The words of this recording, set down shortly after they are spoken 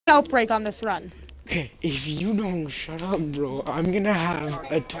outbreak on this run. Okay, if you don't shut up, bro, I'm gonna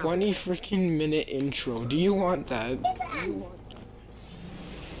have a 20 freaking minute intro. Do you want that?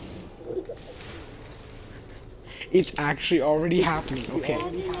 It's actually already happening. Okay,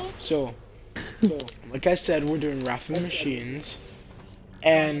 so like I said, we're doing Wrathing Machines,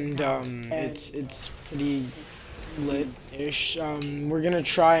 and it's pretty lit-ish. We're gonna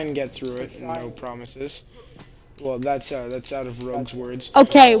try and get through it. No promises. Well, that's out of Rogue's words.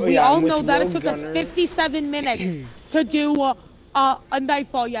 Okay, we yeah, all know with that it Rogue took us Gunner. 57 minutes to do a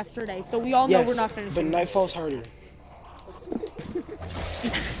Nightfall yesterday, so we all know we're not finishing but this. Nightfall's harder.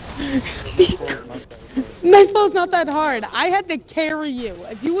 Nightfall's not that hard. I had to carry you.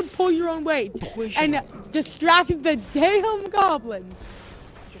 If you would pull your own weight and distract the damn goblins.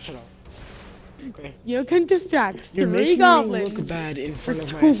 Shut up. Okay. You can distract You're 3 making goblins me look bad in for front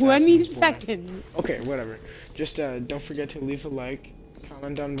of my 20 assassins, boy. seconds. Okay, whatever. Just don't forget to leave a like,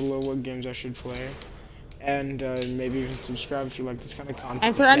 comment down below what games I should play, and maybe even subscribe if you like this kind of content.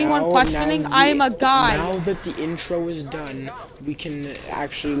 And for anyone questioning, I am a guy. Now that the intro is done, we can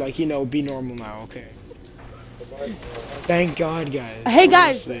actually, like, you know, be normal now, okay? Thank God, guys. Hey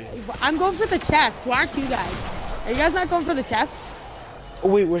guys, honestly. I'm going for the chest. Why aren't you guys? Are you guys not going for the chest? Oh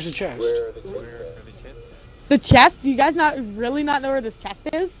wait, where's the chest? The chest? Do you guys really not know where this chest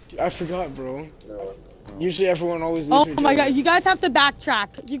is? I forgot, bro. Usually everyone always leaves me. Oh my god, you guys have to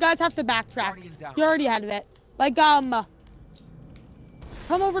backtrack. You guys have to backtrack. You're already ahead of it. Like, come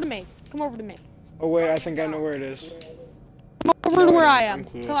over to me. Come over to me. Oh wait, I think I know where it is. Come over to where I am.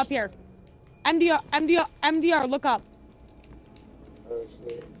 clueless. Come up here. MDR, look up. So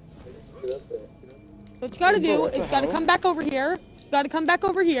what you gotta do is you gotta come back over here. You gotta come back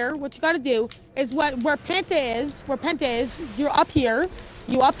over here. What you gotta do is where Penta is, you're up here.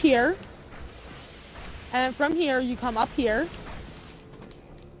 You up here. And then from here, you come up here.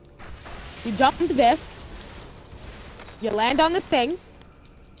 You jump into this. You land on this thing.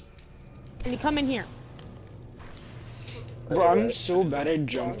 And you come in here. Bro, I'm so bad at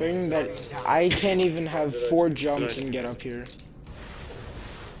jumping that I can't even have 4 jumps and get up here.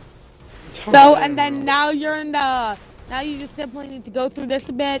 So, and then now you're in the... Now you just simply need to go through this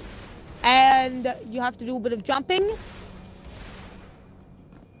a bit. And you have to do a bit of jumping.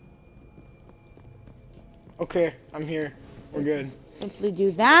 Okay, I'm here. We're good. Simply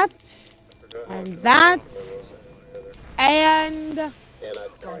do that. And that. And...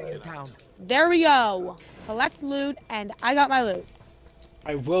 There we go. Collect loot, and I got my loot.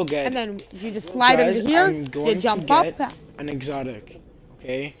 I will get. And then you just slide guys, over here, I'm going you jump to get up, an exotic.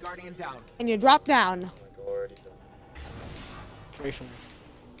 Okay? and you drop down. Pray for me.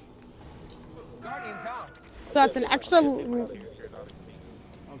 So that's an extra... Okay,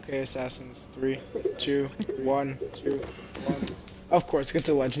 assassins. 3, 2, 1, 2, 1. Of course, it's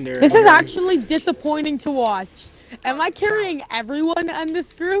a legendary. This is actually disappointing to watch. Am I carrying everyone in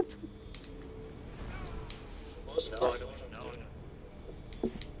this group?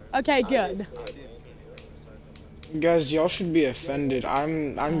 Okay, good. Guys, y'all should be offended.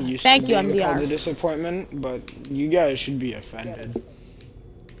 I'm used Thank to you, being called MDR. a disappointment, but you guys should be offended.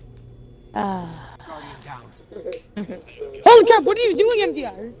 Holy crap, what are you doing,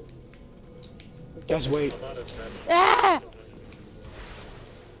 MDR? Guys, wait. Ah!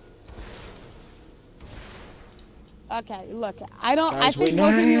 Okay, look, I Guys, think wait,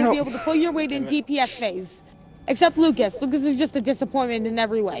 most of you will no. be able to pull your weight in DPS phase. Except Lucas. Lucas is just a disappointment in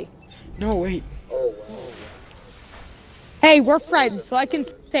every way. No, wait. Hey, we're friends, so I can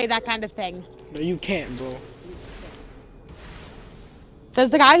say that kind of thing. No, you can't, bro.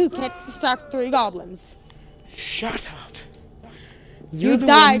 Says the guy who can't distract 3 goblins. Shut up. You're the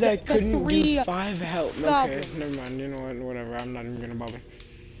died one that to couldn't 3 do 5 health. Okay, goblins. never mind. You know what? Whatever. I'm not even gonna bother.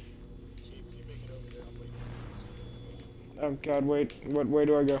 Oh God, wait. What way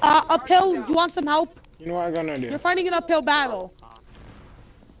do I go? Uphill, do you want some help? You know what? I got an idea. You're fighting an uphill battle.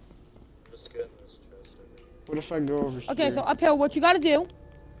 What if I go over here? Okay, so uphill, what you gotta do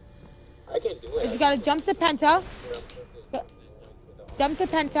is you gotta jump to Penta. Jump to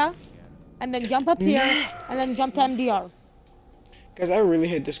Penta. And then jump up here. And then jump to MDR. Guys, I really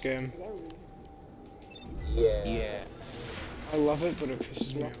hate this game. Yeah. I love it, but it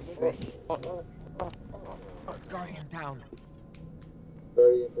pisses me off, bro. Guardian down.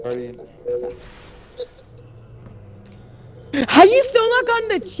 Have you still not gotten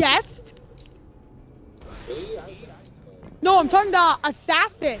the chest? No, I'm talking to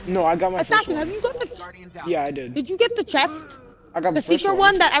Assassin. No, I got my first Assassin, one. have you got the... Yeah, I did. Did you get the chest? I got The the first secret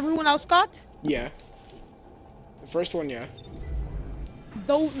one that everyone else got? Yeah. The first one, yeah.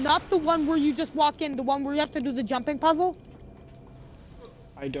 Though, not the one where you just walk in, the one where you have to do the jumping puzzle?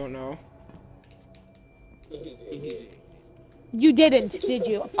 I don't know. You didn't, did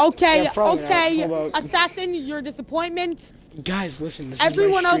you? Okay, Yeah, probably okay. not. Hold up. Assassin, you're a disappointment. Guys, listen, this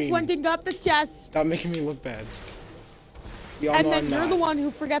Everyone is my else stream. went and got the chest. Stop making me look bad. Y'all And know then I'm you're not. the one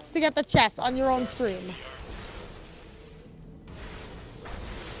who forgets to get the chest on your own stream.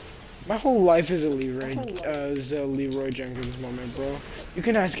 My whole life is a Leroy Jenkins moment, bro. You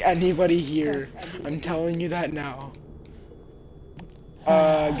can ask anybody here. I'm telling you that now.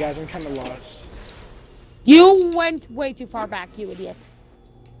 Guys, I'm kind of lost. You went way too far back, you idiot.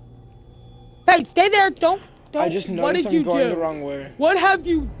 Hey, stay there. Don't. I just noticed I'm going the wrong way. What have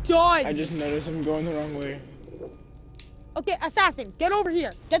you done? I just noticed I'm going the wrong way. Okay, assassin, get over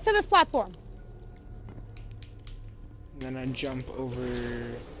here. Get to this platform. And then I jump over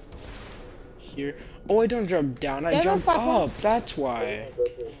here. Oh, I don't jump down. I jump up. That's why.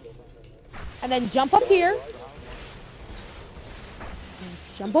 And then jump up here.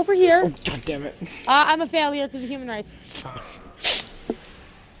 Jump over here. Oh, god damn it. I'm a failure to the human race.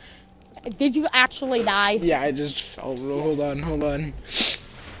 Did you actually die? Yeah, I just fell. Hold on.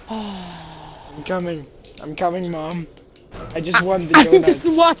 I'm coming. I'm coming, Mom. I just won the donuts. I'm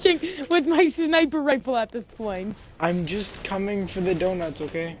just watching with my sniper rifle at this point. I'm just coming for the donuts,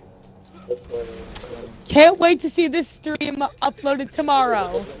 okay? Can't wait to see this stream uploaded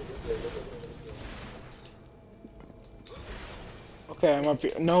tomorrow. Okay, I'm up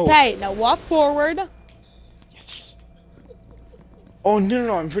here. No. Okay, now walk forward. Yes. Oh,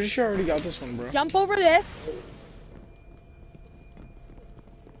 no. I'm pretty sure I already got this one, bro. Jump over this.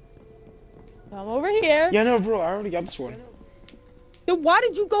 Come over here. Yeah, no, bro. I already got this one. Then why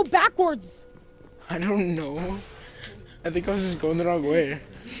did you go backwards? I don't know. I think I was just going the wrong way.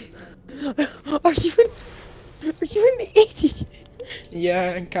 Are you an idiot?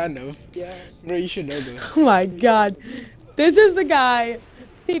 Yeah, kind of. Yeah. Bro, you should know this. Oh my god. This is the guy,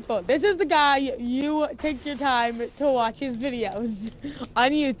 people, this is the guy you take your time to watch his videos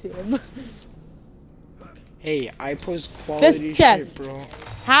on YouTube. Hey, I post quality This chest. shit, bro.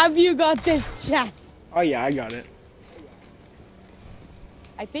 Have you got this chest? Oh yeah, I got it.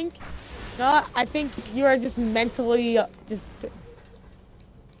 I think you are just mentally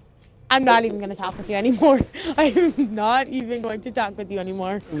I'm not even gonna talk with you anymore. I'm not even going to talk with you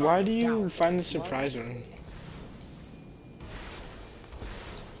anymore. Why do you find this surprising?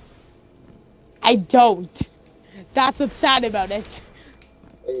 I don't. That's what's sad about it.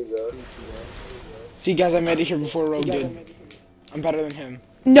 There you go. See, guys, I made it here before Rogue did. I'm better than him.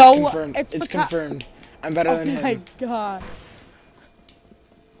 No, It's confirmed. It's confirmed. I'm better than him. Oh my god.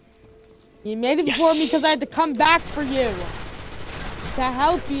 You made it before me because I had to come back for you. To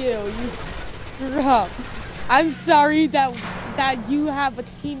help you. You scrub. I'm sorry that you have a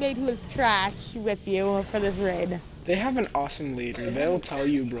teammate who is trash with you for this raid. They have an awesome leader. They'll tell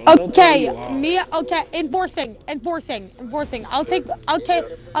you, bro. Okay, okay, enforcing. I'll take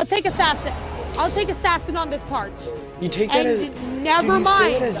assassin. I'll take assassin on this part. You take that as never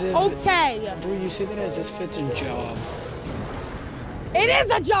mind. As if, okay. Bro, you say that as if it's a job. It is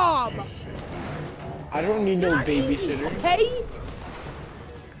a job. I don't need no babysitter. Okay.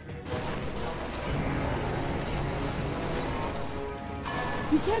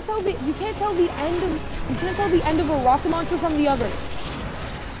 You can't tell the end of a rocket launcher from the other.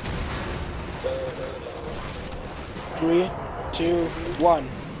 3, 2,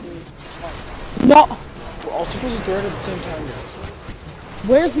 1. No. We're all supposed to throw it at the same time, guys.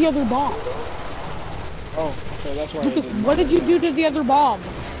 Where's the other bomb? Oh, okay, that's why Lucas, I did. what did you do to the other bomb?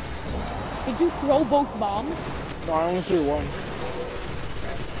 Did you throw both bombs? No, I only threw one.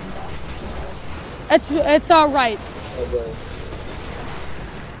 It's alright. Okay.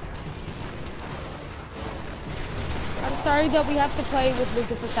 I'm sorry that we have to play with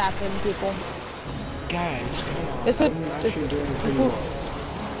Lucas Assassin, people. Guys, come on. This would I'm actually doing pretty well.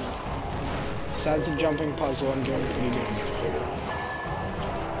 Besides the jumping puzzle, I'm doing pretty good.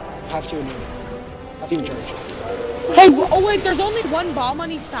 Have to admit it. Team charge. Hey, oh wait, there's only one bomb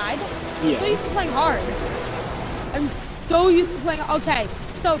on each side? Yeah. I'm so used to playing hard. I'm so used to playing. Okay,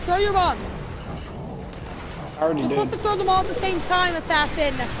 so throw your bombs. I already You're did. supposed to throw them all at the same time,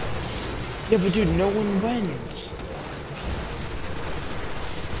 Assassin. Yeah, but dude, no one wins.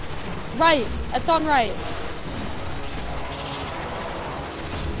 Right, that's on right.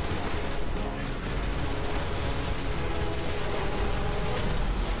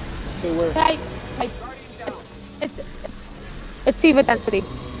 Okay, where? Hey, it's Siva density.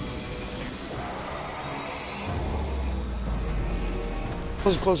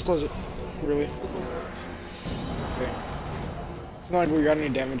 Close it. Really? Okay. It's not like we got any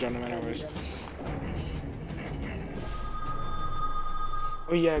damage on him anyways.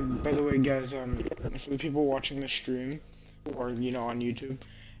 Oh yeah, by the way, guys, for the people watching the stream, or, you know, on YouTube,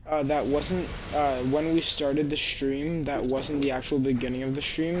 that wasn't, when we started the stream, that wasn't the actual beginning of the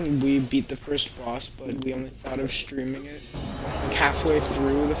stream. We beat the first boss, but we only thought of streaming it, like, halfway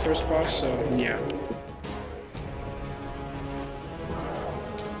through the first boss, so, yeah.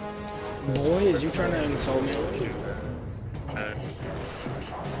 Boy, is you trying to insult me?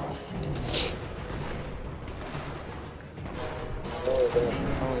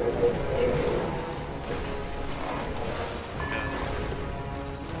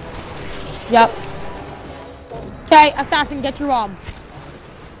 Yep. Okay, assassin, get your bomb.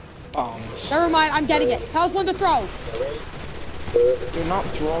 Bombs. Never mind, I'm getting it. Tell us when to throw. They're not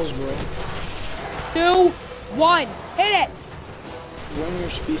thralls, bro. 2, 1, hit it. Run your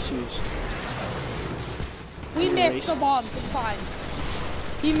species. We missed the bombs, it's fine.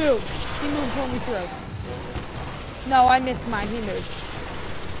 He moved. He moved when we threw. No, I missed mine, he moved.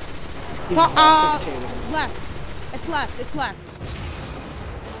 He's precipitating. Left. It's left, it's left.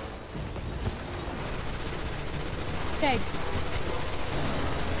 Okay.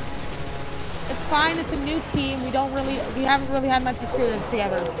 It's fine, it's a new team. We haven't really had much experience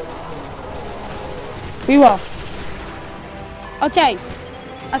together. We will. Okay.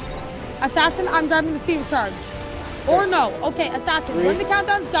 Assassin, I'm grabbing the seal charge. Or no. Okay, Assassin, 3, when the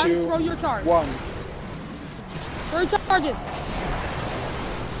countdown's done, 2, throw your charge. 1. Throw your charges.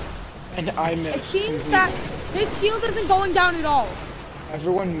 And I missed. It seems completely. that his shield isn't going down at all.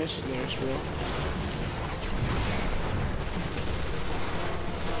 Everyone missed theirs, bro.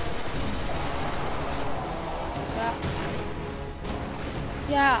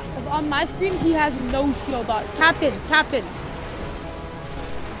 Yeah, on my screen he has no shield on. Captains. I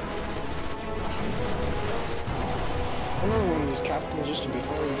remember when these captains used to be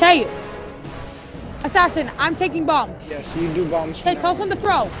hard. Okay. Assassin, I'm taking bomb. Yes, you do bombs. Okay, tell us when to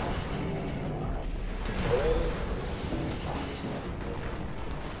throw.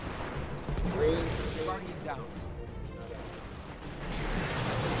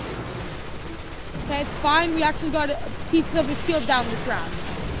 Okay, it's fine. We actually got pieces of the shield down this round.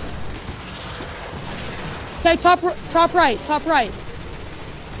 Okay, top right.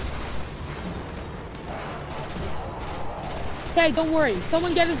 Okay, don't worry.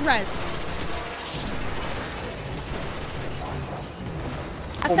 Someone get his res.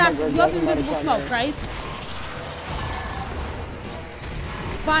 Assassin, you have invisible smoke, right?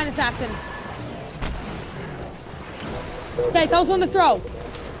 Fine, Assassin. Okay, tell us when to throw.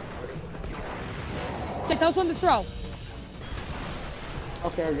 Okay, tell us when to throw.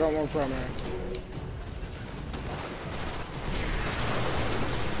 Okay, I got more primary.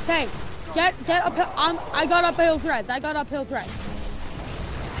 Okay, get up. I got uphill's res.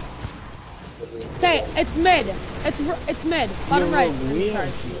 Okay, it's mid. It's mid. Bottom right. We have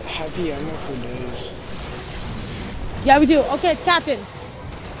heavy ammo for days. Yeah, we do. Okay, it's captains.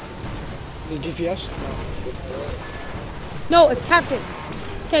 The DPS? No, it's captains.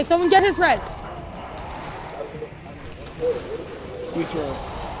 Okay, someone get his res. We throw.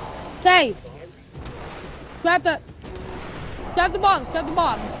 Okay. Grab the bombs.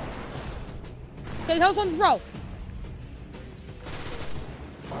 Okay, tell us when to throw.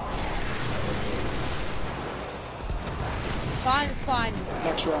 Fine, it's fine.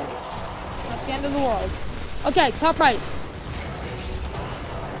 Next round. That's the end of the world. Okay, top right.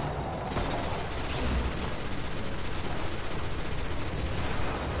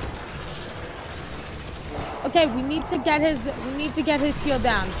 Okay, we need to get his shield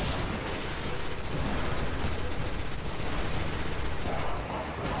down.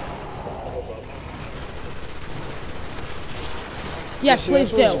 Yes, please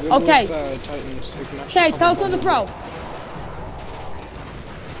do. Okay. Okay, tell us when to throw.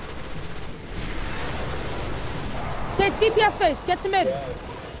 Okay, it's DPS face. Get to mid.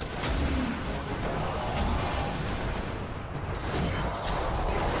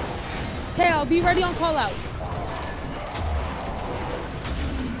 Okay, I'll be ready on call out.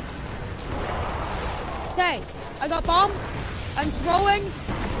 Okay, I got bomb. I'm throwing.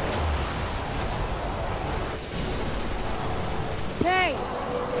 Okay.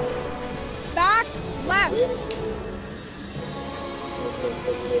 Back, left.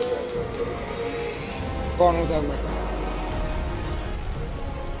 Go on without me.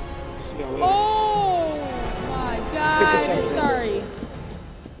 See y'all later. Oh my god. Sorry.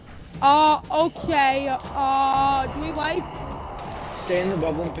 Okay. Do we wipe? Stay in the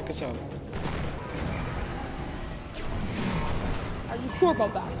bubble and pick us up. Are you sure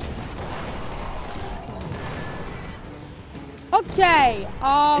about that? Okay.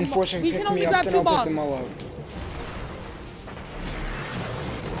 Enforcing we pick can only me up, grab then 2 I'll pick bombs. them all up.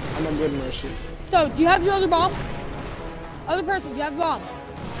 I'm a good mercy. So, do you have your other bomb? Other person, do you have a bomb?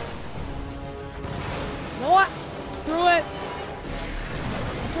 You know what? Screw it.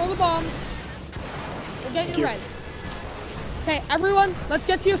 Throw the bomb. We'll get your res. Okay, everyone, let's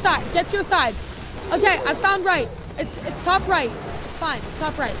get to your side. Get to your sides. Okay, I found right. It's top right. It's fine. It's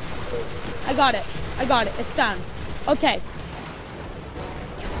top right. I got it. I got it. It's done. Okay.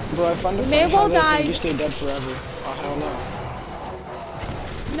 Bro, I find it May funny well how they die. think you stay dead forever. Oh, hell no.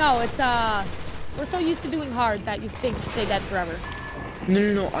 No, it's we're so used to doing hard that you think you stay dead forever.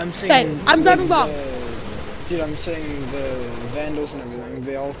 No, I'm saying... Say, I'm grabbing bomb. Dude, I'm saying the vandals and everything,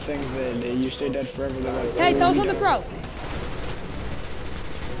 they all think that you stay dead forever. They're like, Hey, oh, tell us we when to die. throw.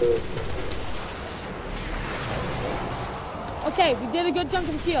 Okay, we did a good chunk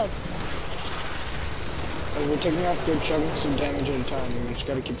of shield. We're taking off good chunks of damage at a time. We just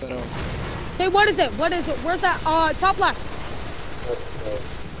gotta keep that up. Hey, what is it? What is it? Where's that? Top left.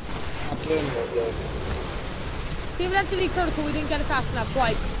 Up in. See if that's any critical. We didn't get it fast enough.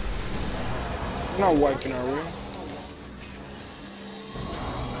 Wipe. We're not wiping, are we?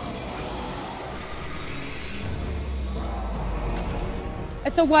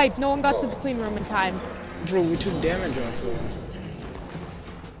 It's a wipe. No one got to the clean room in time. Bro, we took damage off of them.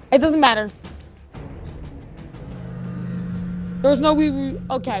 It doesn't matter. There's no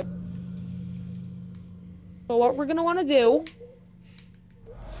okay. So what we're gonna want to do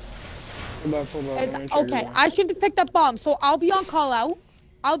is, okay, I should have picked up bombs, so I'll be on call out.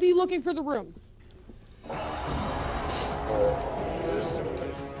 I'll be looking for the room.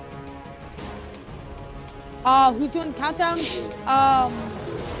 Who's doing countdown?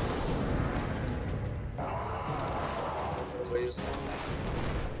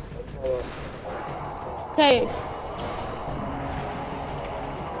 Okay.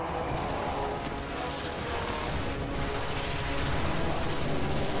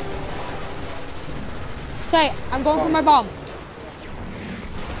 Okay, I'm going for my bomb.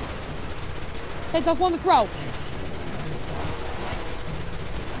 Okay, that's one to throw.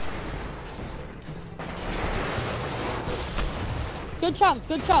 Good chunk,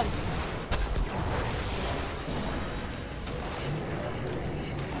 good chunk.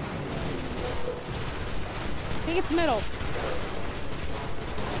 I think it's middle.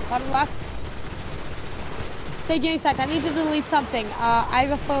 Bottom left. Okay, give me a sec. I need to delete something. I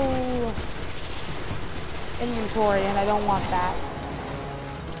have a full inventory and I don't want that.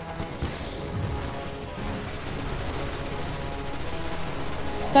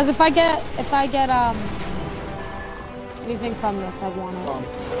 Because if I get anything from this, I'd want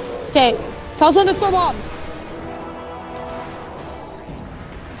it. Okay, tell us when to throw bombs.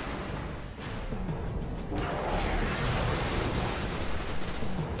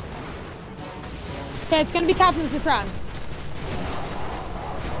 Okay, it's gonna be captains this round.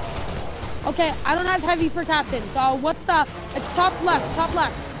 Okay, I don't have heavy for captain, so what's the... It's top left, top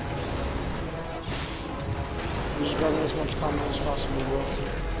left. I'm just grabbing as much common as possible, bro.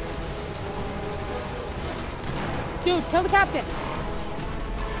 Dude, kill the captain.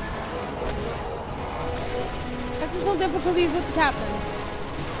 Technical difficulties with the captain.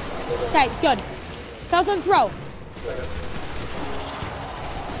 Okay, good. Tell us when to throw.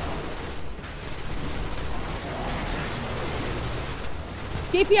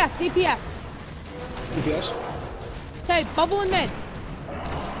 DPS, DPS. DPS? Okay, bubble in mid.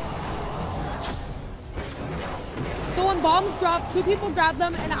 So when bombs drop, 2 people grab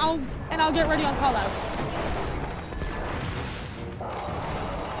them and I'll get ready on callouts.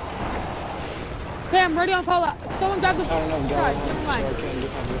 Okay, I'm ready on callout. Someone grab the... I don't know, Sorry, never mind. So I can't do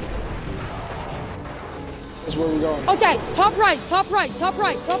heavy. That's where we're going. Okay, top right, top right, top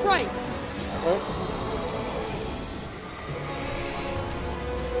right, top right. Right?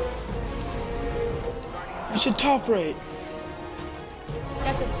 You said top right.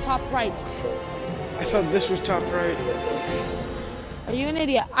 Yes, it's top right. I thought this was top right. Are you an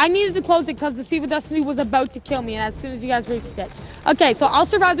idiot? I needed to close it because the Sea of Destiny was about to kill me, and as soon as you guys reached it. Okay, so I'll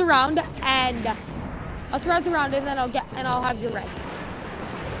survive the round, and then I'll have your rest.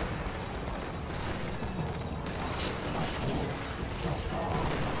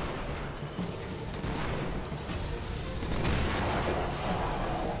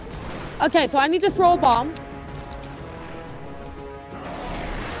 Okay, so I need to throw a bomb.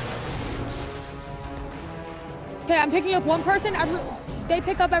 Okay, I'm picking up one person. They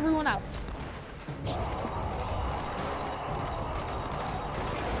pick up everyone else.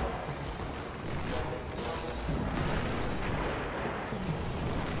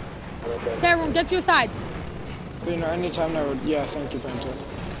 Okay, everyone, get to your sides. You know, anytime I would... Yeah, thank you, Penta.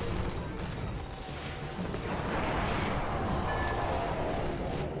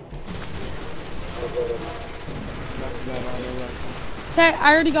 Okay,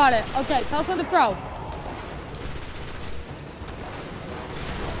 I already got it. Okay, tell us when to throw.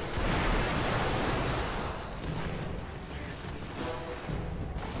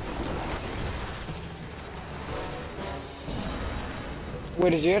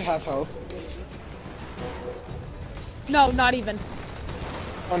 Wait, is he at half health? No, not even.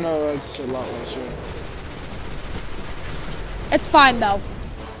 Oh no, that's a lot less, right? It's fine though.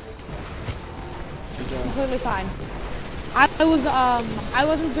 Okay. Completely fine. I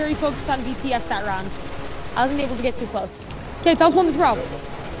wasn't very focused on DPS that round. I wasn't able to get too close. Okay, tell us when to throw.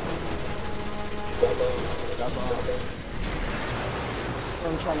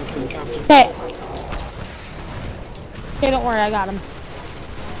 I'm trying to kill the captain. Okay. Okay, don't worry, I got him.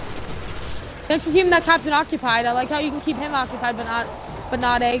 Thanks for keeping that captain occupied. I like how you can keep him occupied, but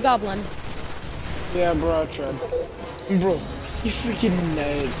not a goblin. Yeah, bro, I tried. Bro, he freaking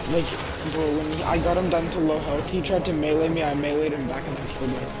like, bro, when I got him down to low health, he tried to melee me, I meleeed him back and I killed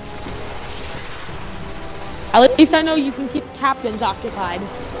him. At least I know you can keep captains occupied.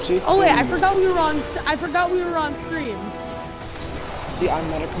 See? Oh wait, I forgot we were on stream. See, I'm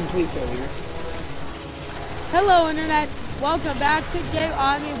not a complete failure. Hello, internet. Welcome back to Game.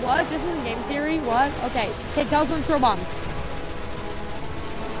 I mean, what? This is Game Theory. What? Okay. Okay, tell us when to throw bombs.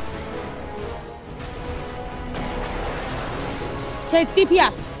 Okay, it's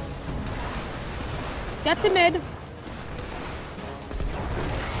DPS. Get to mid.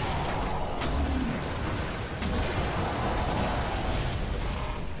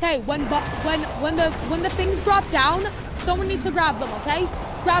 Okay, when the things drop down, someone needs to grab them. Okay,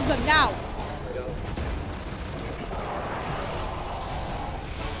 grab them now.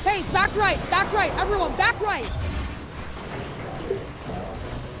 Hey, back right, everyone, back right.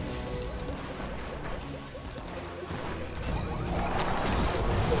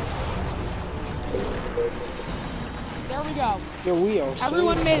 There we go. Yo, we are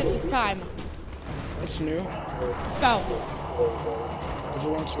Everyone made it this time. That's new. Let's go.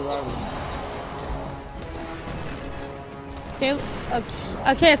 Everyone survived.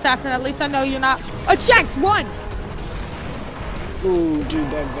 Okay, assassin. At least I know you're not. Oh, Shanks, run! Ooh, dude,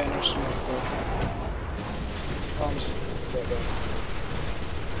 that Banner smoke though. Bombs.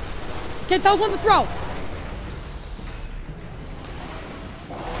 Okay, tell us when to throw.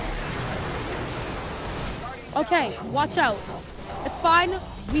 Okay, watch out. It's fine.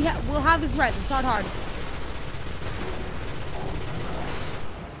 We'll have his res. It's not hard.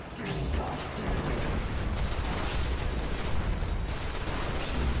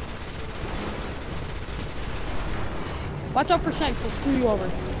 Watch out for Shanks. He'll screw you over.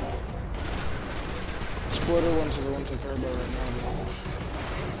 Exploder ones are the ones I care about right now.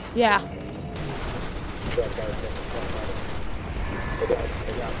 Yeah.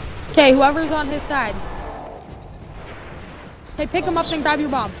 Okay, whoever's on his side. Okay, pick him up and grab your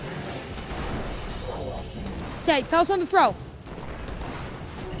bomb. Okay, tell us when to throw.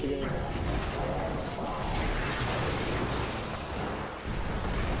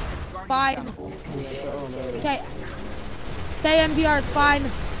 Fine. Okay. Stay MDR, it's fine.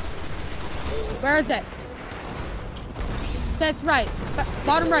 Where is it? Okay, it's right.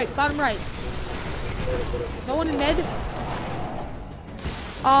 Bottom right, bottom right. No one in mid?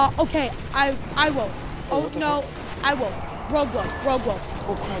 Okay, I will. Oh, no, I will. Rogue will.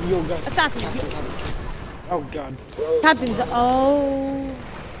 Oh crap, yo guys. Assassin. Captain. Oh god. Captains, oh.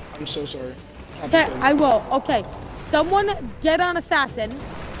 I'm so sorry. Okay, I will. Okay, someone get on assassin.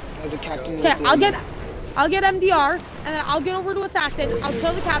 As a captain. Okay, I'll get MDR, and then I'll get over to assassin. I'll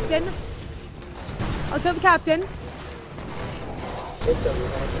kill the captain.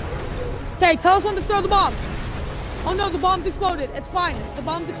 Okay, tell us when to throw the bomb. Oh no, the bomb's exploded. It's fine. The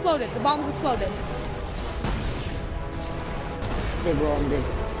bomb's exploded. Okay, bro, I'm good.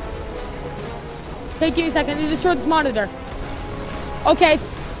 Okay, give me a second. I need to destroy this monitor. Okay,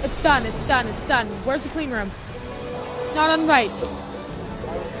 it's done. Where's the clean room? Not on the right.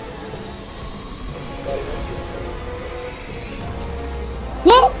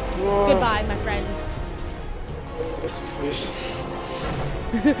 Whoa! Whoa. Goodbye, my friends. Yes.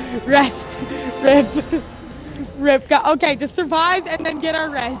 Rest. Rip. Okay, just survive and then get our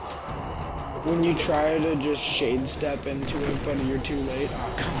rest. When you try to just shade step into it, but you're too late.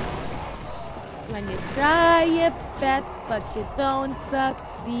 Oh, come on. When you try your best, but you don't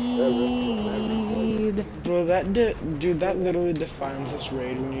succeed. Bro, dude, that literally defines this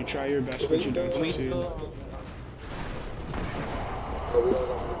raid. When you try your best, but you don't succeed.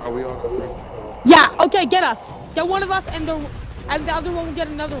 Are we on? Yeah, okay, get us. Get one of us, and the other one will get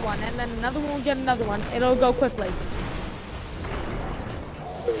another one, and then another one will get another one. It'll go quickly.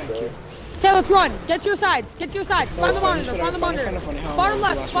 you. Okay, let's run. Get to your sides. Get to your sides. Find the monitor. Find the monitor. Kind of funny how Bottom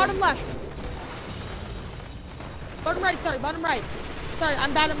left. Bottom left. Bottom right. Sorry. Bottom right. Sorry.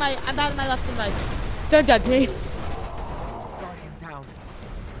 I'm bad at my left and right. Don't judge me. Guardian down.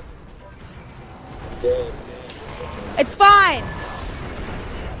 It's fine.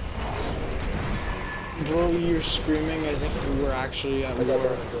 Bro, you're screaming as if we were actually at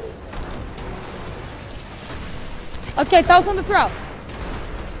war. Okay, tell us when to throw.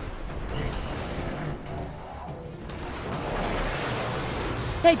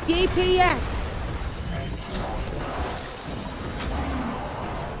 Take DPS.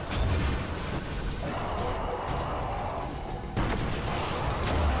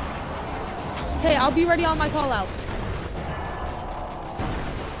 Okay, I'll be ready on my call out.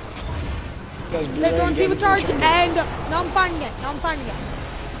 They're going to charge and now I'm finding it.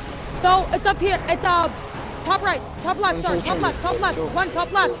 So it's up here. It's top right, top left. Sorry, top left. One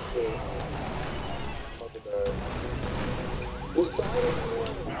top left.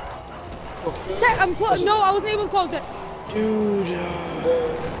 I'm close. No, I wasn't able to close it. Dude,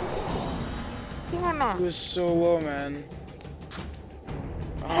 it was so low, man.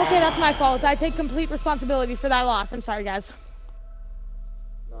 Okay, that's my fault. I take complete responsibility for that loss. I'm sorry, guys.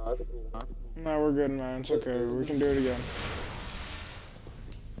 No, we're good, man. It's okay. We can do it again.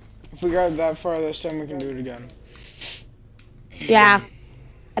 If we got that far this time, we can do it again. Yeah.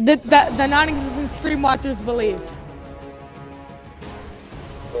 The non-existent stream watchers believe.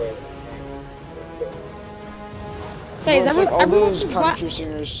 Okay, Well, is like all those everyone country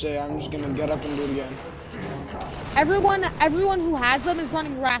singers say, I'm just gonna get up and do it again. Everyone who has them is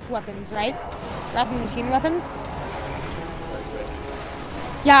running wrath weapons, right? Wrath machine weapons.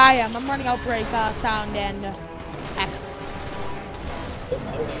 Yeah, I am. I'm running Outbreak, Sound, and X.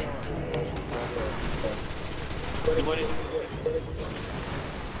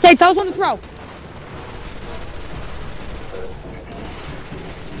 Okay, tell us when to throw.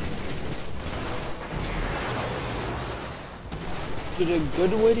 Dude, a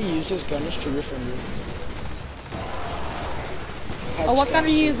good way to use this gun is trigger finger. Oh, what gun are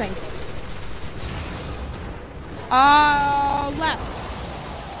you using? Left.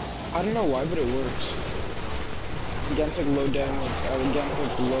 I don't know why, but it works. Against like low damage, against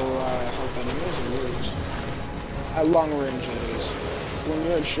like low health enemies, it works. At long range, that is. When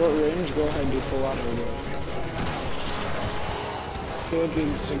you're at short range, go ahead and do full auto again. I feel like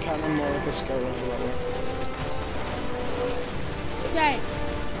it's kind of more like a scout rifle that way. Okay,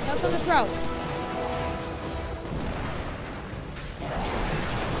 that's on the throw.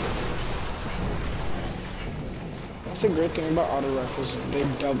 That's a great thing about auto rifles, they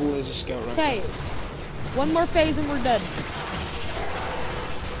double as a scout rifle. Okay, one more phase and we're dead.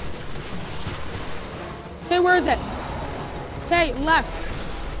 Okay, where is it? Okay, left.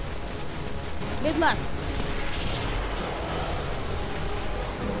 Mid left.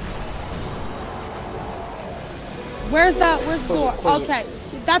 Where's the door? Okay,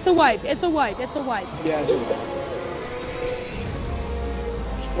 that's a wipe. It's a wipe. Yeah, it's a wipe.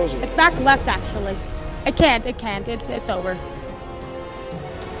 Close it. It's back left, actually. It can't. It's over.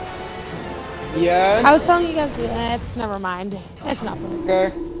 Yeah? I was telling you guys, it's never mind. It's nothing.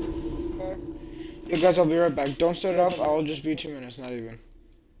 Okay. Yeah, guys, I'll be right back. Don't start it off. I'll just be 2 minutes, not even.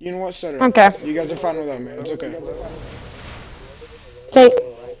 You know what? Start it. Okay. You guys are fine without me. It's okay. Okay.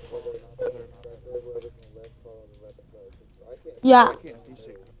 Yeah.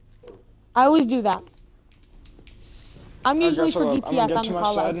 I always do that. I'm usually for DPS I'm gonna get on to the my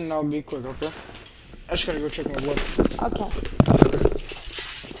call side outs. and I'll be quick, okay? I just gotta go check my blood. Okay.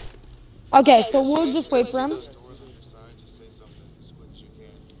 Okay, so we'll just wait for him.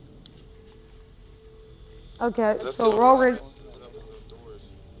 Okay, so we're all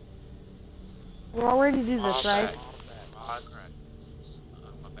ready to do this, right?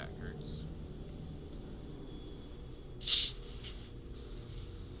 My back hurts.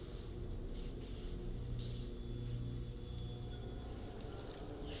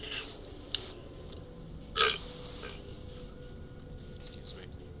 Excuse me.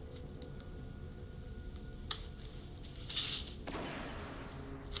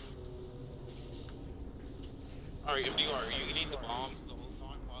 Alright, MDR, are you eating the bombs the whole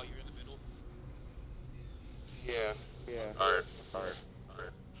time while you're in the middle? Yeah. Alright.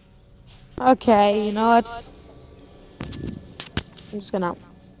 Okay, you know what? I'm just gonna...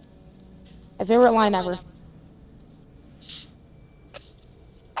 My favorite line ever.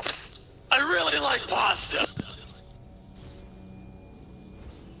 I really like pasta!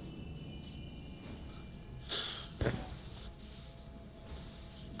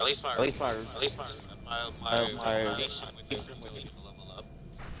 At least my nation would definitely need to level up.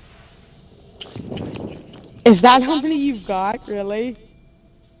 Is that how many you've got, really?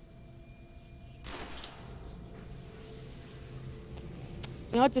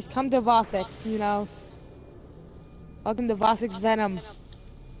 You know what, just come to Vosik, you know. Welcome to Vosik's Venom.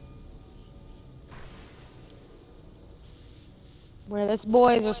 Where this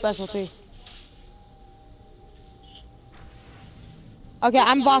boy is a specialty. Okay,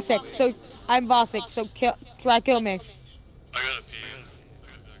 I'm Vosik, so try kill me. I gotta pee. I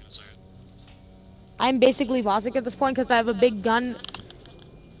gotta be back in a second. I'm basically Vosik at this point because I have a big gun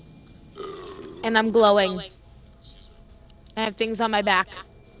and I'm glowing. Excuse me. I have things on my back.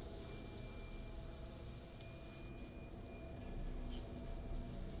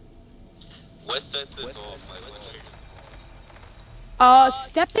 What sets this off? Like, what triggers?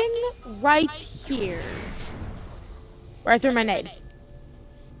 Stepping right here. Where I threw my nade.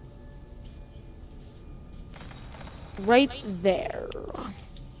 Right there.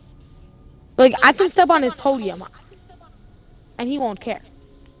 Like, I can step on his podium. And he won't care.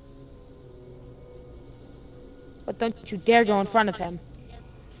 But don't you dare go in front of him.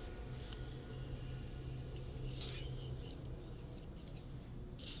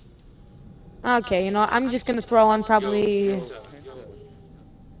 Okay, you know, I'm just gonna throw on probably... Yeah.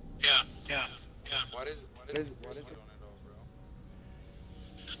 Why does on it all, bro?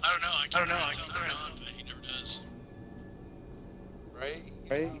 I don't know. I don't know. I keep turning on, but he never does. Right?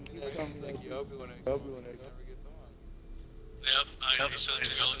 He's like, yo, we wanna never gets on. Yep, he says it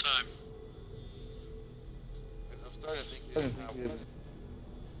to me all the time. I'm starting to think this is not one.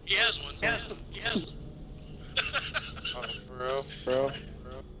 He has one. He has one. Oh, for real?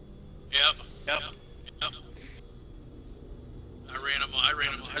 Yep. I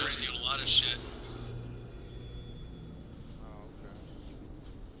ran him to steal a lot of shit. Oh, okay.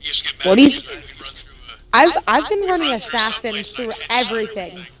 You just get mad. What do you... Run through, I've been running Assassin through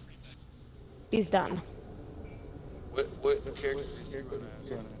everything. He's done. What character does he run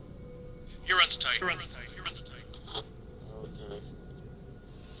as? He runs tight. Okay.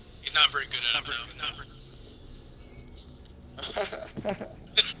 He's not very good at it, though.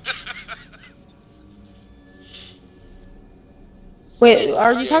 Wait,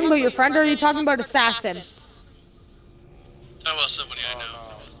 are you talking about your friend or are you talking about Assassin? Talk about somebody I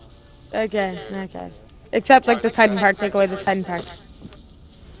know. Okay. Except like the Titan part, take away the Titan part.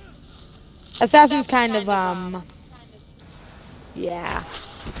 Assassin's kind of, yeah.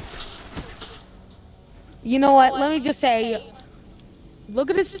 You know what, let me just say, look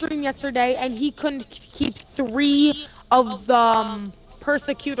at his stream yesterday and he couldn't keep 3 of the,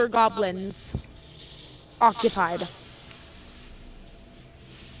 Persecutor Goblins occupied.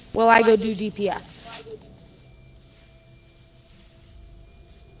 Will I go do DPS?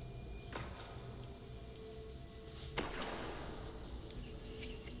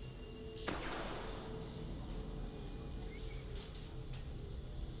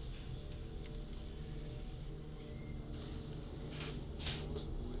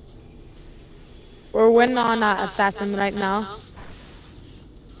 We're winning on Assassin right now.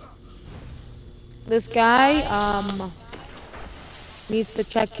 This guy, needs to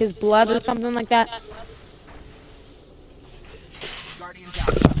check his blood or something like that.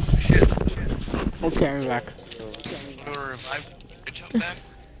 Okay, I'm back.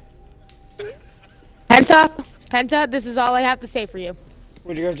 Penta, this is all I have to say for you.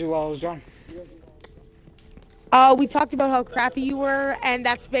 What did you guys do while I was gone? We talked about how crappy you were, and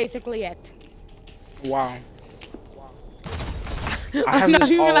that's basically it. Wow. I have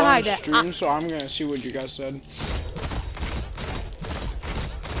this all on stream, so I'm gonna see what you guys said.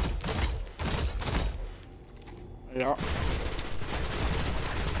 Yeah.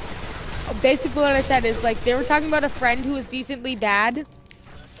 Basically what I said is, like, they were talking about a friend who was decently bad.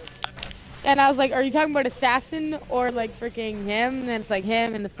 And I was like, are you talking about Assassin or, like, freaking him? And it's like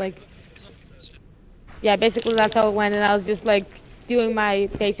him, and it's like... Yeah, basically that's how it went, and I was just, like, doing my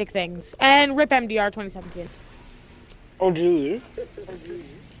basic things. And RIP MDR 2017. Oh, did you leave?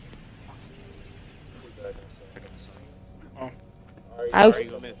 Oh.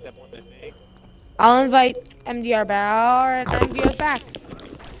 I'll invite MDR back. Alright, MDR's back.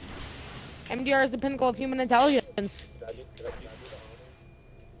 MDR is the pinnacle of human intelligence.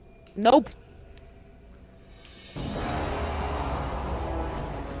 Nope.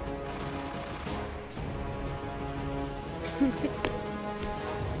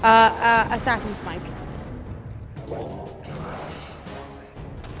 Assassin's Mike.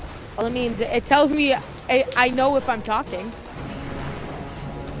 Well, it means it tells me I know if I'm talking.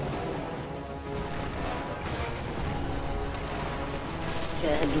 Yeah,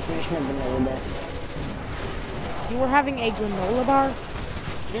 I had to finish my granola bar. You were having a granola bar?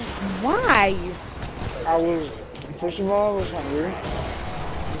 Yeah. Why? I First of all, I was hungry.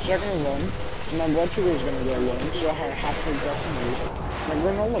 Second of all, my blood sugar was gonna go low, so I had half a glass of juice and a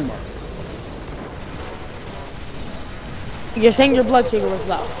granola bar. You're saying your blood sugar was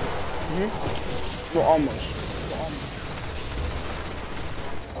low? Mm-hmm. Well, almost.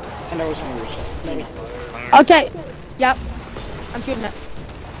 And I was hungry, so maybe. Okay. Yep. I'm shooting it.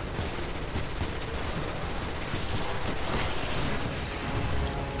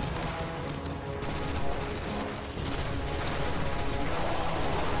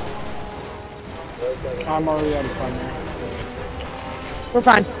 I'm already out of primary. We're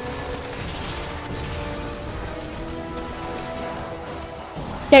fine.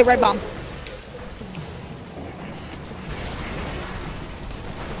 Okay, right bomb.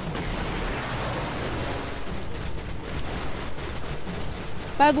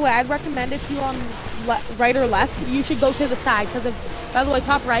 By the way, I'd recommend if you're on right or left, you should go to the side because if, by the way,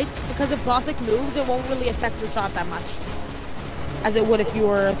 top right, because if Bostic moves, it won't really affect your shot that much as it would if you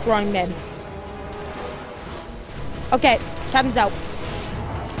were throwing mid. Okay, Captain's out.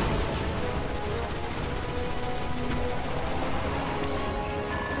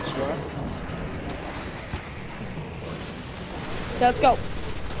 Okay, let's go.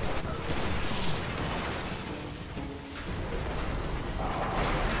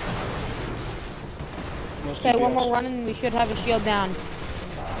 Okay, one more run and we should have a shield down.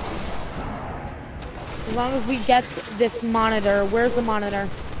 As long as we get this monitor. Where's the monitor?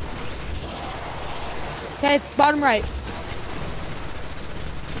 Okay, it's bottom right.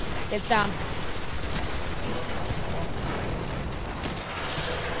 It's down.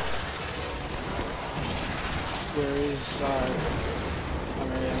 Where is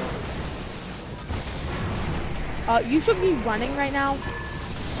you should be running right now.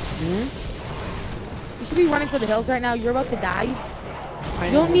 Hmm? You should be running for the hills right now. You're about to die.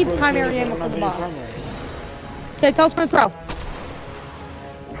 You don't need primary ammo for the boss. Okay, tell us when to throw.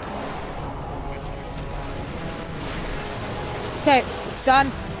 Okay, it's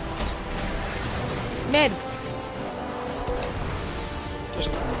done. Mid.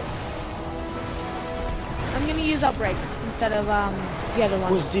 I'm gonna use Outbreak instead of the other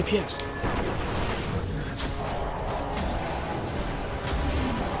one. What's DPS?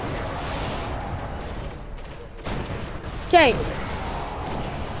 Okay.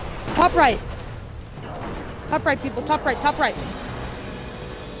 Top right. Top right, people. Top right. Top right.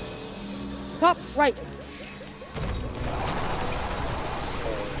 Top right.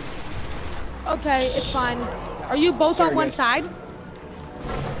 Okay, it's fine. Are you both on one side?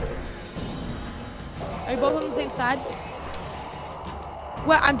 Are you both on the same side?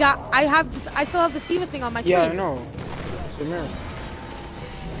 Well, I still have the Siva thing on my screen. Yeah, I know. Same here.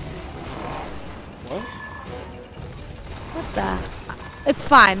 What? What the? It's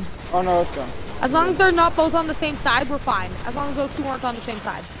fine. Oh no, it's gone. As long as they're not both on the same side, we're fine. As long as those two aren't on the same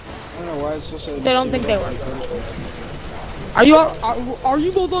side. I don't know why it's just. They don't think they were. Are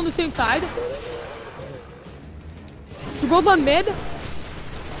you both on the same side? You're both on mid?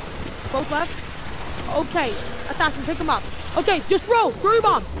 Both left? Okay. Assassin, pick him up. Okay, just throw. Throw your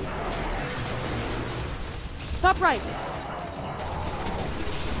bomb. Top right.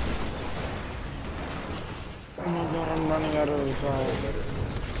 Oh my god, I'm running out of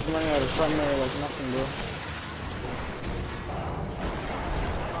primary like nothing, bro.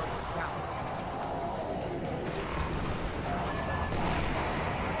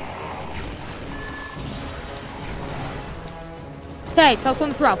 Okay, tell us when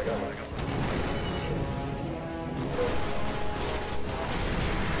to throw.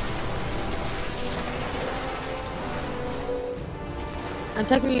 I'm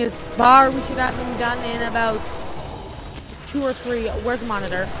checking his bar. We should have them done in about 2 or 3. Where's the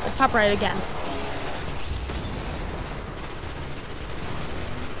monitor? Top right again.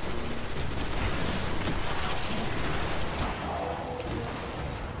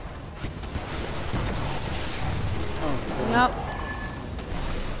 Yep.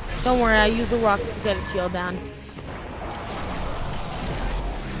 Don't worry, I used the rocket to get his shield down.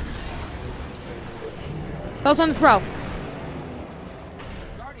 Tell us when to throw.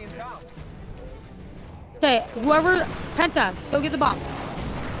 Okay, whoever, Penta, go get the bomb.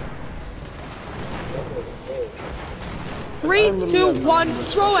 3, 2, 1,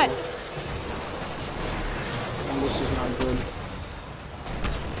 throw it! And this is not good.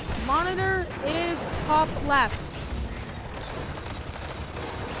 Monitor is top left.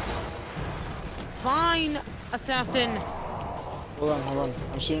 Fine, assassin. Hold on.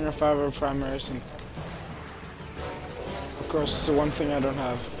 I'm seeing a 5-hour primary and of course it's the one thing I don't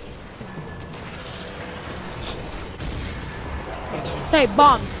have. Okay,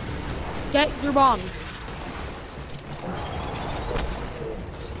 bombs. Get your bombs.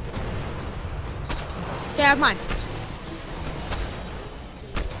 Okay, I have mine.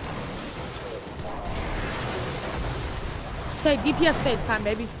 Okay, DPS phase time,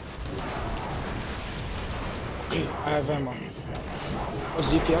 baby. Okay, I have ammo. What's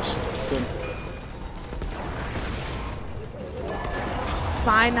DPS? Good.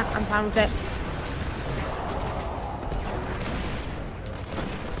 Fine, I'm fine with it.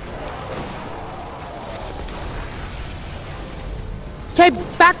 Okay,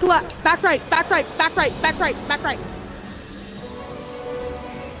 back left, back right, back right, back right, back right, back right.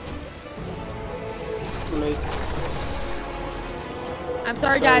 Too late. I'm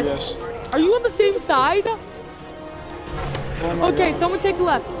sorry, guys. Yes. Are you on the same side? Oh my Okay, God. someone take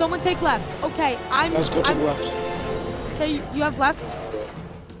left. Someone take left. Okay, Let's go to the left. Okay, you have left.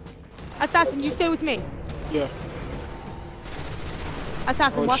 Assassin, you stay with me. Yeah.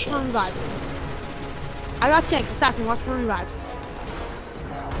 Assassin, Oh, watch for revive. I got Shank. Assassin, watch for revive.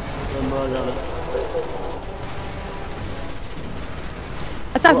 Yeah, bro, I got it.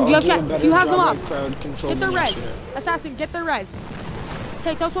 Assassin, Well, do you have them up? Crowd control Get their than res. yesterday. Assassin, get their res.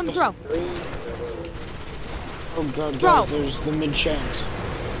 Okay, tell us when to throw. Oh God, Throw. guys, there's the mid chance.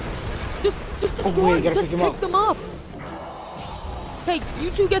 Just Oh wait, gotta just pick them up. Okay, you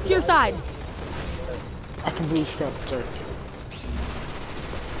two get to your side. I completely forgot. Sorry.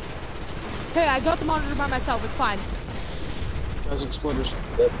 Hey, I got the monitor by myself. It's fine. Guys, exploders.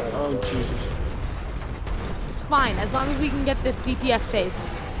 Oh Jesus. It's fine, as long as we can get this DPS phase.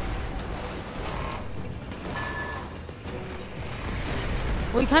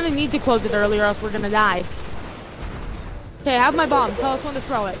 We kind of need to close it early or else we're gonna die. Okay, I have my bomb. Tell us when to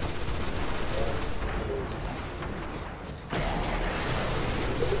throw it.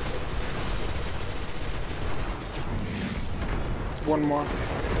 One more.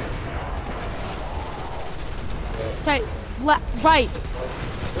 Okay, right.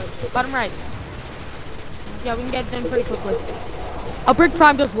 Bottom right. Yeah, we can get it in pretty quickly. Outbreak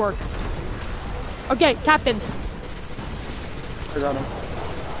Prime does work. Okay, captains. I got him.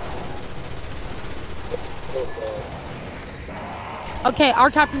 Okay, our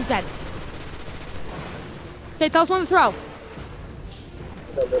captain's dead. Okay, tell us when to throw.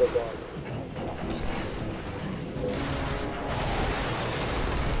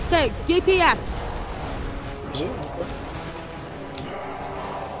 Okay, DPS. Is it?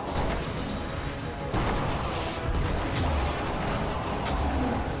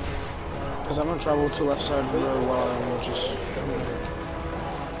 Because I'm gonna travel to the left side of the road while I'm just.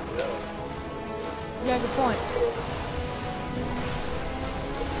 Yeah, good point.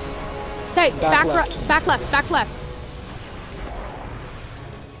 Okay, Back left. back left, back left.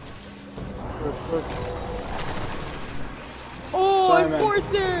 Quick. Oh, Sorry, man.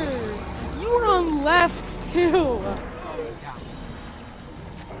 Enforcer! You were on left too.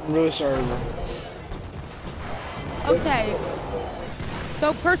 I'm really sorry, bro. Okay.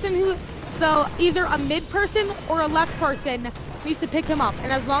 So either a mid person or a left person needs to pick him up.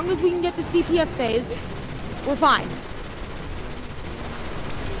 And as long as we can get this DPS phase, we're fine.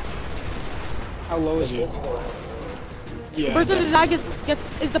 How low is he? The Yeah. person that I gets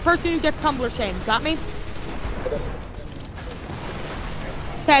is the person who gets tumbler shame. Got me?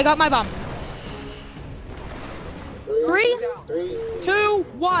 Okay, I got my bomb. 3, 2,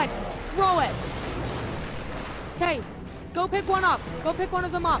 1. Throw it. Okay, go pick one up. Go pick one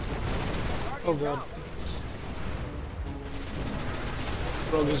of them up. Oh God.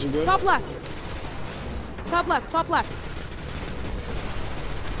 Bro, is you good? Top left. Top left, top left.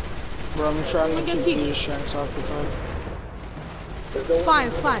 Bro, I'm trying to Get keep heat. these shanks occupied. Fine,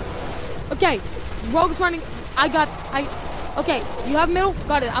 it's fine. Okay, Rogue's running. Okay, you have middle?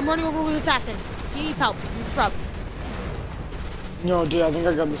 Got it. I'm running over with Assassin. He needs help. He's scrub. No, dude, I think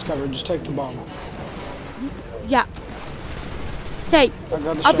I got this covered. Just take the bomb. Yeah. Okay, I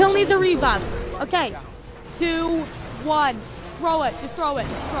got the uphill shanks needs a under control. revive. Okay, 2, 1. Throw it. Just throw it.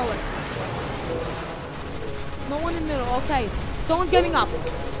 Just throw it. No one in the middle. Okay, someone's getting up.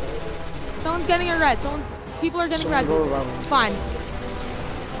 Someone's getting a red. People are getting red. Go around. It's fine.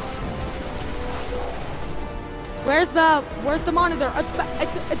 Where's the monitor?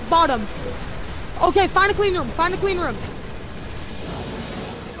 It's bottom. Okay, find a clean room. Find a clean room.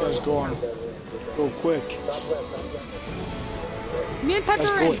 Guys, go on. Go quick. Me and Petra Guys,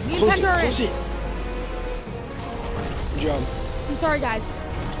 are go in. Me and Close Petra are it. Close in. it. Good job. I'm sorry, guys.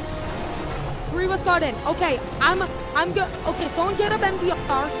 3 of us got in. Okay, I'm good. Okay, someone get up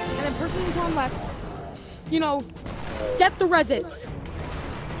NPR, and then person who's on left, get the reses.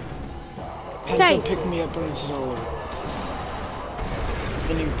 Penta, Okay. pick me up when this is over.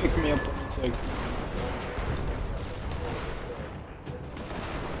 And you pick me up when it's like.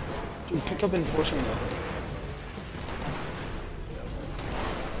 Dude, pick up enforcement.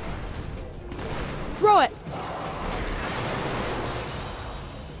 throw it.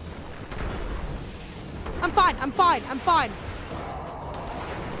 I'm fine. I'm fine. I'm fine.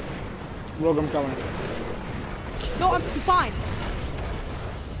 Rogue, I'm coming. No, I'm fine.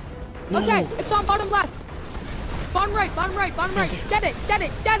 No. Okay, it's on bottom left. Bottom right, bottom right, bottom right. Get it, get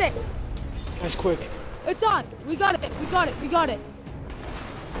it, get it. Guys, quick. It's on. We got it, we got it, we got it.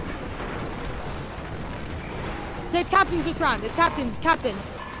 It's captains this round. It's captains,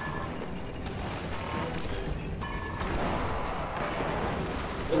 captains.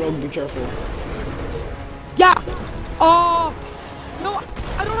 Rogue, be careful. Yeah. Oh. No,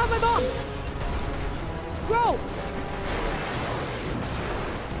 I don't have my bomb. Bro.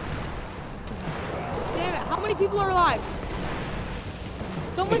 Damn it. How many people are alive?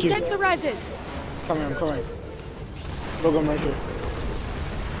 Someone get the reses. Coming, I'm coming. Rogue, I'm right here.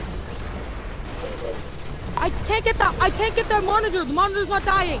 I can't get that monitor. The monitor's not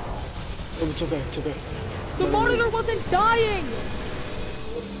dying. Oh, it's okay, it's okay. The monitor wasn't dying.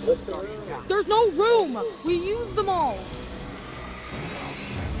 There's no room. We used them all.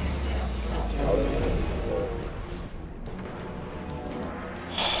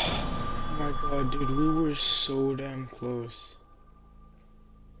 Oh my god, dude, we were so damn close.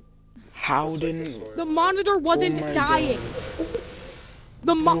 How didn't... The monitor wasn't dying.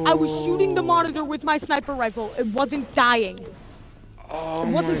 I was shooting the monitor with my sniper rifle. It wasn't dying. Oh,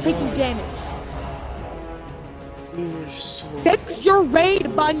 it wasn't taking damage. We were so... Fix your raid,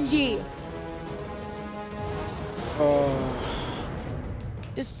 Bungie.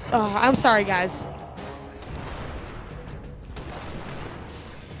 I'm sorry, guys.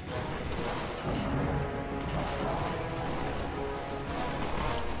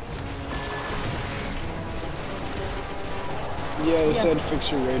 Yeah, they said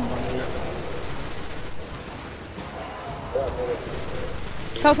fix your raid monitor.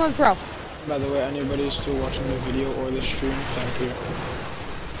 Telephone throw. By the way, anybody who's still watching the video or the stream, thank you.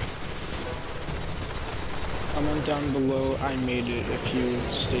 Comment down below, I made it, if you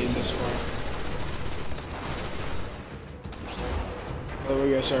stayed this far. By the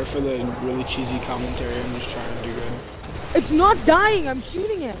way, guys, sorry for the really cheesy commentary, I'm just trying to do good. It's not dying, I'm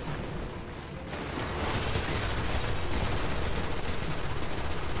shooting it.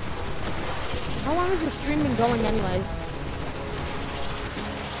 How long has your stream been going anyways?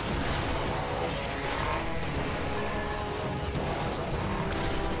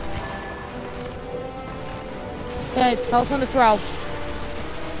 Okay, tell us when to throw.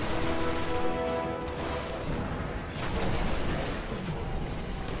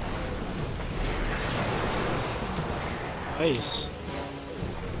 Nice.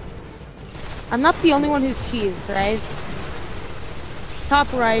 I'm not the only one who's cheesed, right?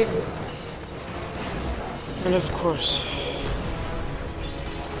 Top right. And of course.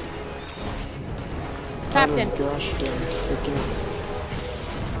 Captain. Oh gosh, damn freaking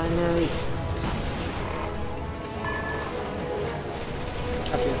primary.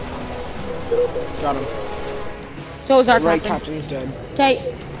 Captain. Got him. So is our right captain. Captain's dead.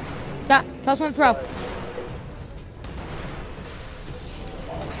 Okay. Yeah, tell us when to throw.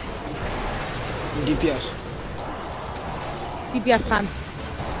 DPS. DPS time.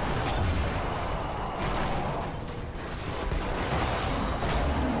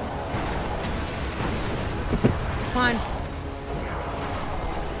 Fine.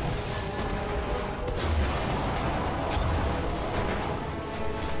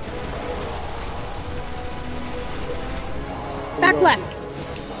 Back left.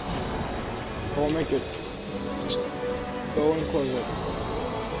 We'll make it. Just go and close it.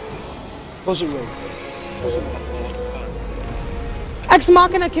 Close it, Rogue. Ex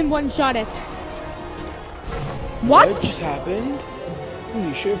Machina can one-shot it. What? just happened?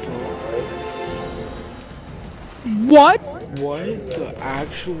 Holy shit, bro. What? What the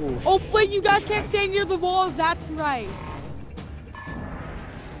actual... Oh, wait, you guys can't stay near the walls, that's right.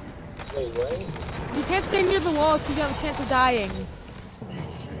 Wait, what? You can't stay near the walls because you have a chance of dying.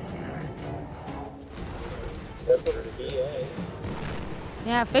 That's what it is, eh?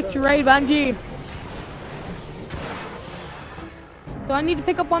 Yeah, fix your raid, Bungie. So I need to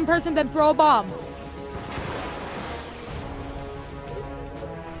pick up one person, then throw a bomb.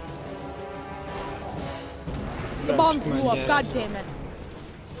 The bomb blew up, god damn it.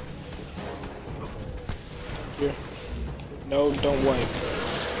 Here. No, don't wipe.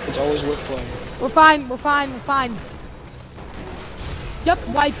 It's always worth playing. We're fine, we're fine, we're fine. Yep,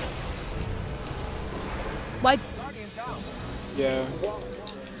 wipe. Wipe. Yeah.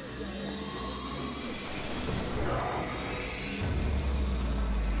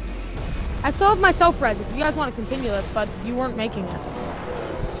 I still have my self-res if you guys want to continue this, but you weren't making it.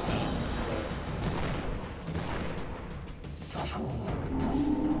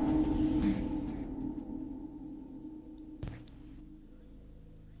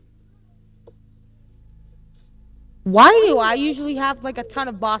 Why do I usually have like a ton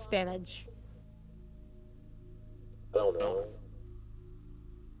of boss damage? I don't know.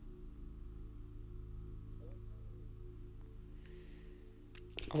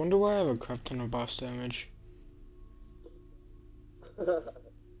 I wonder why I have a crap ton of boss damage. I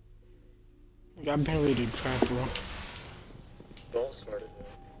barely did crap, bro. Don't start it.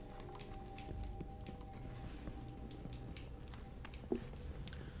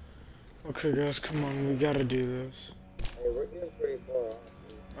 Okay, guys, come on, we gotta do this. Hey, we're getting pretty far off.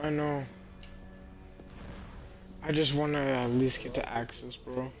 I know. I just wanna at least get to Axis,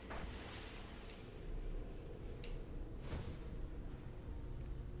 bro.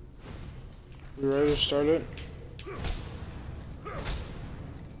 We ready to start it?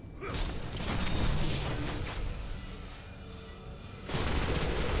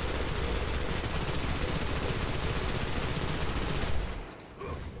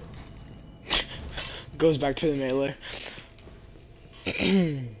 Goes back to the melee.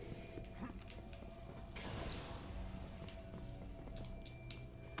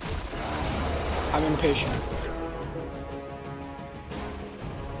 I'm impatient.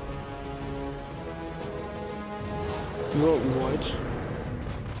 Bro, what?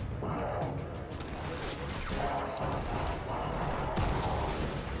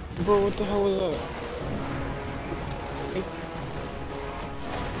 Bro, what the hell was that?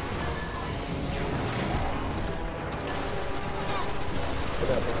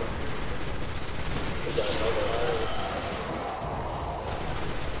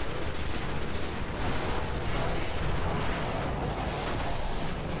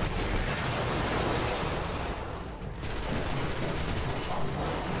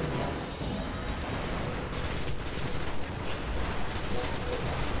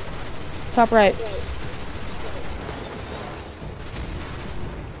 Top right.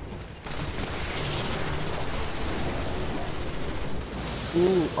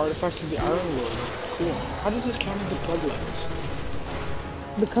 Ooh, artifacts of the Iron Lord. Cool. How does this count as a plug lens?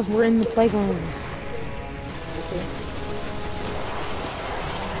 Because we're in the playgrounds.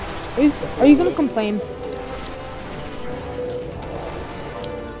 Okay. Are you gonna complain?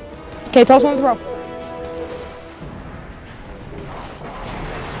 Okay, tell us when to throw.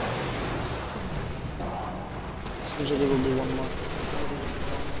 Seems like it'll be one more.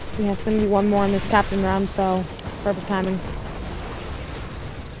 Yeah, it's gonna be one more in this captain round, so perfect timing.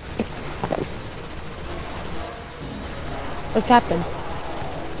 Where's captain?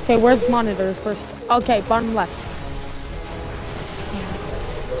 Okay, where's monitor first? Okay, bottom left.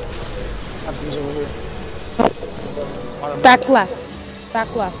 Captain's over here. Back left.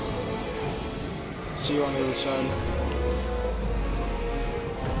 Back left. See you on the other side.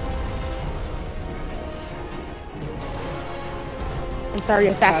 I'm sorry,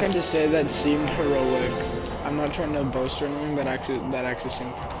 I assassin. have to say that seemed heroic. I'm not trying to boast or anything, but that actually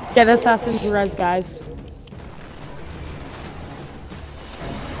seemed. Get assassin's res, guys.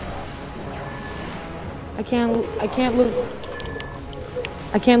 I can't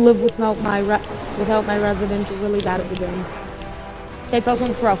live without my resident. Really bad at the game. Okay, tell us when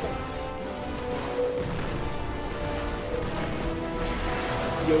to throw.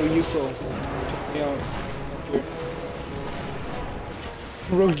 Yo, UFO. Yo. Here.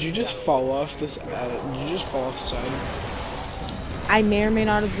 Bro, did you just fall off this? Did you just fall off the side? I may or may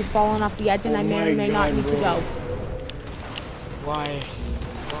not have just fallen off the edge, and I may or may not need to go. Why?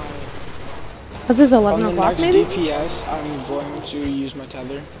 This is 11 On the o'clock, next maybe? DPS, I'm going to use my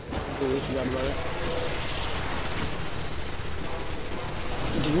tether. Completely forgot about it.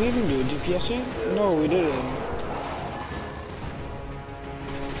 Did we even do a DPS yet? No, we didn't.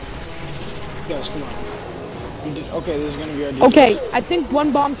 Guys, come on. We did, okay, this is gonna be our DPS. Okay, I think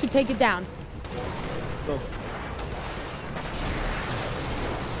one bomb should take it down. Go.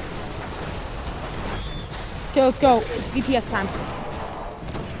 Okay, let's go. It's DPS time.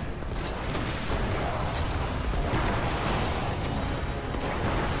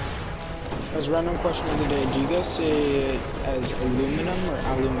 As random question of the day, do you guys say it as aluminum or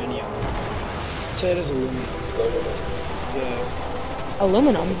aluminium? I'd say it as aluminum. Yeah.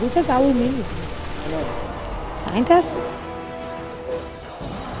 Aluminum? Who says aluminium? I know. Scientists?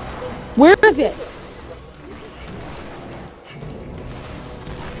 Where is it?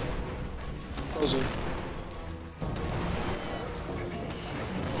 Close it.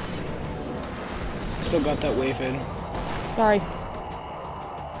 Still got that wave in. Sorry.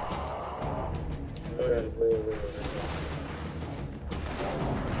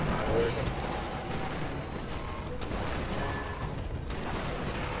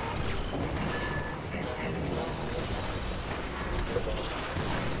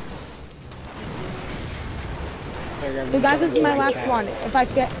 gotta So guys, this is my last cat. one.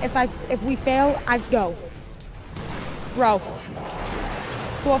 If we fail, I go. Bro.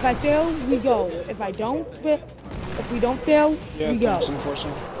 So if I fail, we go. If we don't fail, Yeah, we go. Thompson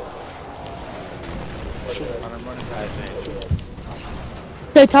forcing. I'm running past me.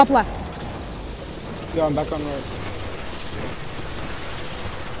 Okay, top left. Yeah, I'm back on right.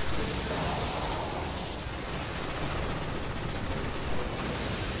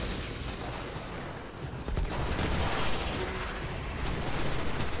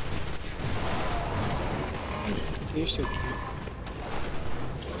 You're so cute.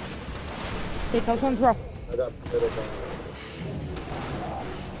 Okay, top one's rough. I got middle bomb.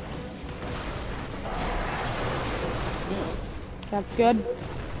 That's good.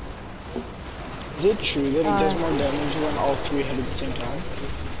 Is it true that it does more damage when all three hit at the same time?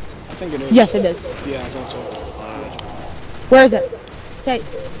 I think it is. Yes, it is. Yeah, I thought so. Where is it? Okay,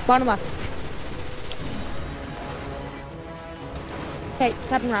 bottom left. Okay,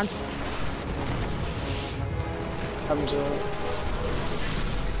 tapping around. Having to.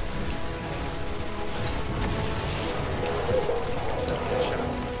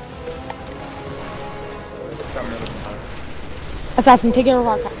 Assassin, take care of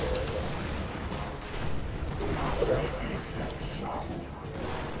our cat.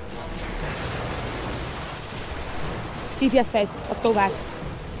 DPS phase. Let's go, guys.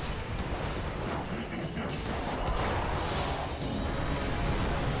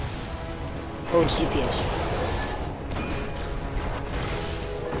 Oh, it's DPS.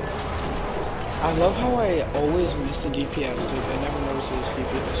 I love how I always miss the DPS, like I never notice it's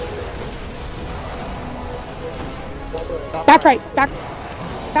DPS. Back right. Back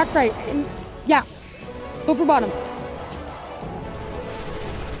right. And, yeah. Go for bottom.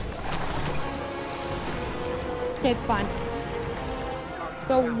 Okay, it's fine.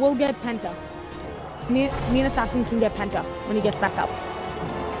 So we'll get Penta. Me and Assassin can get Penta when he gets back up.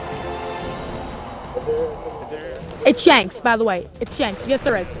 It's Shanks, by the way. It's Shanks. Yes,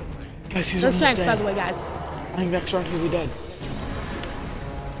 there is. Guys, he's There's almost Shanks, dead. by the way, guys. I think next round he'll be dead.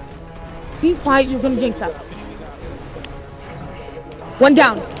 Be quiet. You're gonna jinx us. One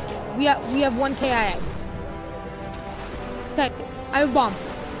down. We have one KIA. Okay, I have bomb.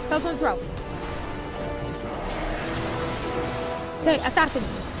 Felt on throw. Okay, Assassin,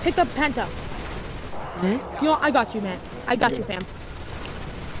 pick up Penta. You know, I got you, man. I got you, fam.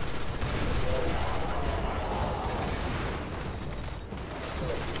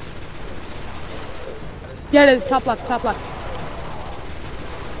 Yeah, it is. Top left, top left.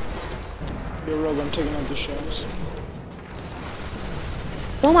 Yo, Rogue, I'm taking out the shells.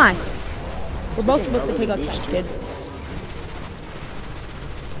 So am I. We're both supposed to take out Shanks, kid.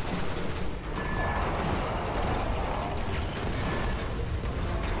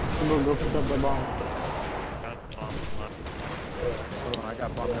 Go pick up the bomb. Hold on, I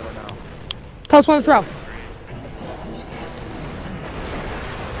got bomb middle now. Tell us when to throw.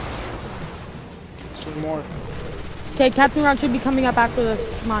 Some more. Okay, Captain Round should be coming up after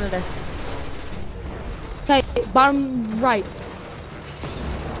this monitor. Okay, bottom right.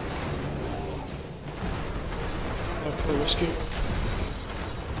 That's pretty risky.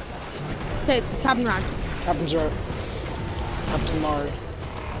 Okay, it's Captain Round. Captain's right. Captain Mari.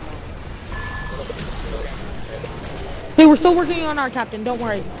 Okay, we're still working on our captain. Don't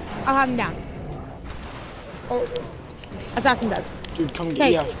worry. I'll have him down. Or Assassin does. Dude, come get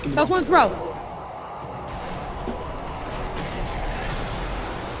Okay, yeah. Get the that's bomb. one throw.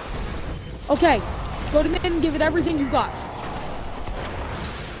 Okay, go to mid and give it everything you got.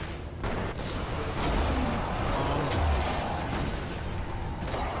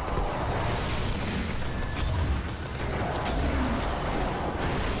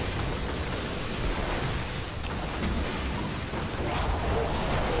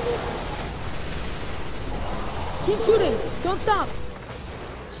 Keep shooting. Don't stop.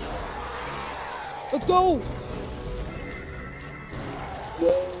 Let's go.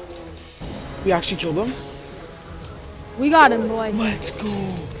 We actually killed him? We got him, boy. Let's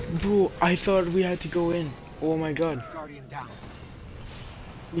go. Bro, I thought we had to go in. Oh my god.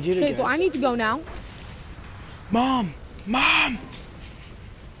 We did it, Okay, so guys. I need to go now. Mom! Mom!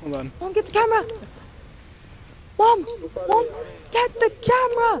 Hold on. Mom, get the camera. Mom, get the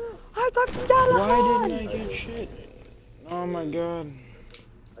camera. I got Stella. Why didn't I get shit? Oh my god.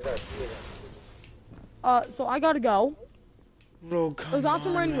 So I gotta go. Bro, come It was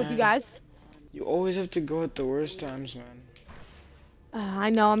awesome on, running with you man. guys. You always have to go at the worst times, man. I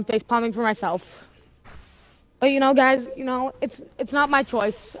know I'm face palming for myself. But you know, guys, you know, it's not my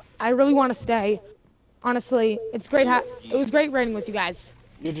choice. I really want to stay. Honestly, it's great. It was great running with you guys.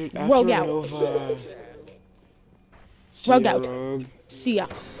 Yo, dude, Rogue after out. Nova, See Rogue ya, out. Rogue. See ya.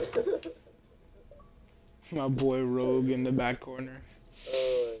 My boy Rogue in the back corner.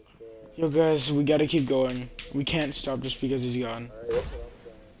 Oh my Yo guys, we gotta keep going. We can't stop just because he's gone. god. Alright, that's what I'm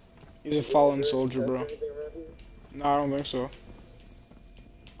saying. He's a fallen soldier, Is there bro. anything around here? No, I don't think so.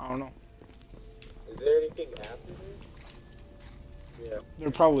 I don't know. Is there anything after this? Yeah.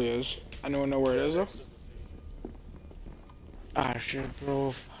 There probably is. I don't know where it is though. Ah shit,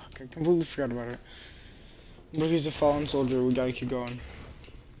 bro. Fuck, I completely forgot about it. But he's a fallen soldier. We gotta keep going.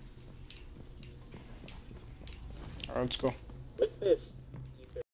 Alright, let's go. What's this?